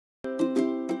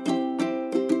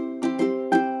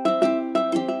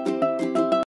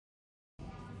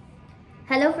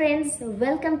Hello friends,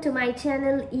 welcome to my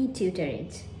channel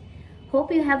E-tutorage.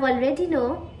 Hope you have already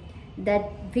know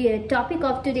the topic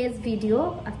of today's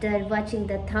video after watching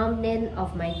the thumbnail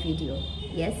of my video.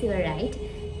 Yes, you are right.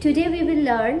 Today we will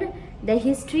learn the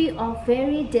history of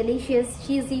very delicious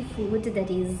cheesy food, that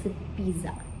is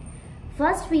pizza.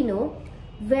 First we know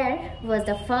where was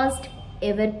the first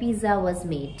ever pizza was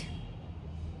made.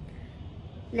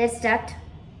 Let's start.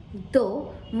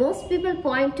 Though most people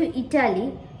point to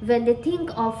Italy when they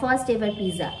think of first ever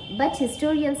pizza, but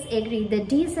historians agree the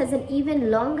dish has an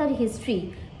even longer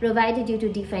history provided you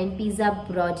to define pizza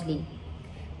broadly.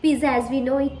 Pizza as we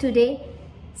know it today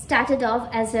started off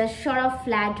as a sort of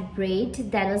flat bread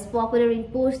that was popular in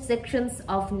poor sections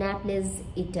of Naples,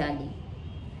 Italy.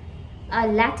 A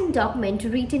Latin document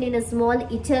written in a small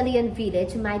Italian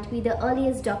village might be the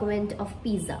earliest document of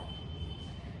pizza.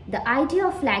 The idea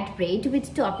of flatbread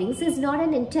with toppings is not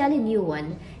an entirely new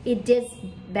one. It dates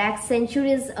back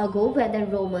centuries ago when the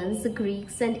Romans,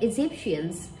 Greeks and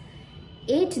Egyptians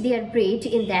ate their bread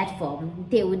in that form.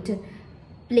 They would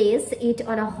place it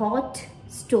on a hot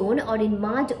stone or in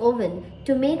mud oven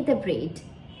to make the bread.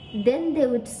 Then they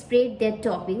would spread their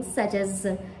toppings such as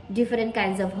different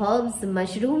kinds of herbs,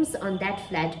 mushrooms on that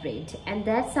flatbread. And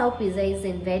that's how pizza is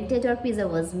invented, or pizza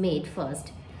was made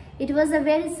first. It was a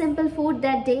very simple food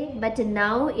that day, but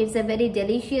now it's a very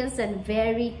delicious and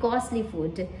very costly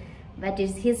food. But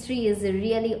its history is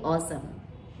really awesome.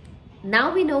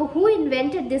 Now we know who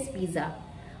invented this pizza.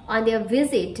 On their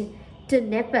visit to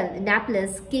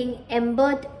Naples, King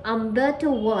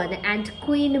Umberto I and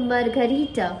Queen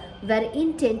Margherita were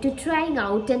intent to trying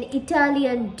out an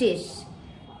Italian dish.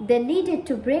 They needed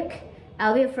to break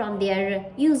away from their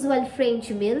usual French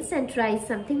meals and try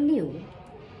something new.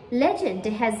 Legend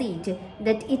has it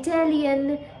that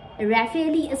Italian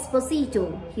Raffaele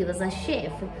Esposito, he was a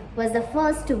chef, was the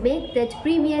first to make that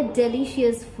premier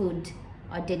delicious food,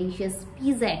 or delicious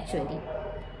pizza actually.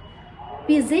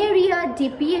 Pizzeria di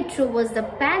Pietro was the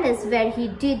palace where he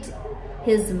did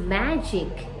his magic.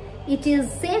 It is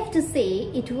safe to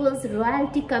say it was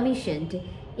royalty commissioned.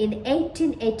 In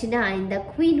 1889, the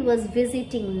Queen was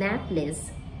visiting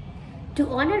Naples. To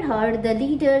honor her, the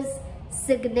leader's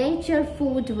signature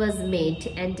food was made,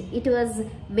 and it was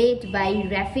made by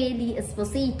Raffaele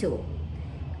Esposito.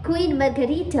 Queen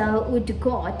Margherita would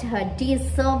got her dish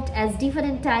served as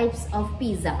different types of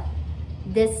pizza.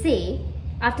 They say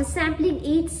after sampling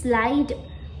each slide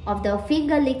of the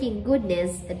finger-licking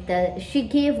goodness, she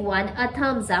gave one a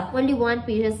thumbs up. Only one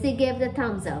pizza she gave the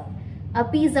thumbs up. A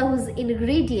pizza whose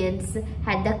ingredients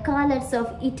had the colors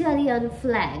of Italian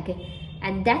flag,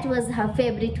 and that was her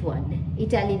favorite one.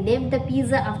 Italy named the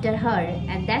pizza after her,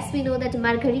 and thus we know that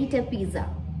Margherita pizza.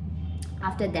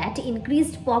 After that,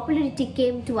 increased popularity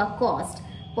came to a cost.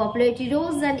 Popularity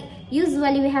rose, and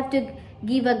usually we have to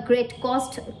give a great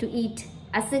cost to eat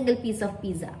a single piece of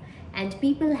pizza. And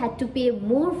people had to pay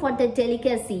more for the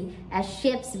delicacy as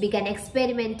chefs began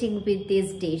experimenting with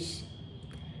this dish.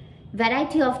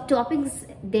 Variety of toppings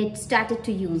they started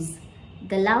to use.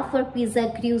 The love for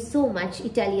pizza grew so much,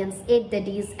 Italians ate the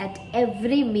dish at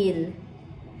every meal.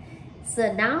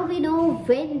 So now we know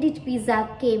when did pizza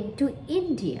came to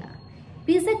India.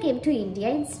 Pizza came to India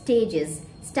in stages,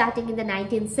 starting in the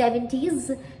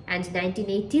 1970s and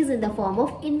 1980s in the form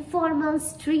of informal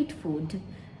street food.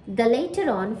 The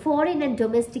later on, foreign and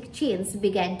domestic chains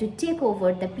began to take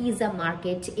over the pizza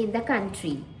market in the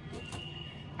country.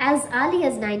 As early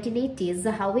as 1980s,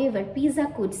 however, pizza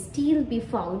could still be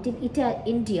found in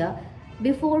India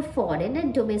before foreign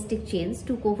and domestic chains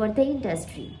took over the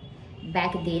industry.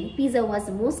 Back then, pizza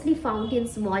was mostly found in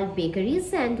small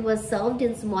bakeries and was served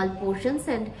in small portions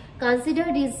and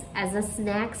considered as a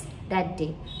snack that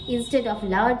day, instead of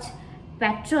large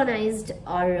patronized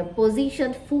or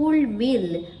positioned full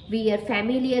meal we are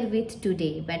familiar with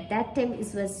today. But that time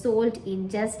it was sold in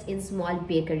small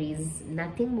bakeries,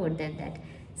 nothing more than that.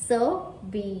 So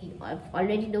we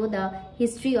already know the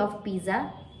history of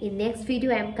pizza. In next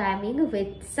video I am coming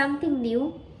with something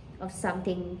new,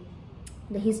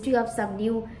 the history of some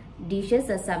new dishes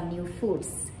or some new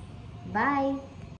foods. Bye.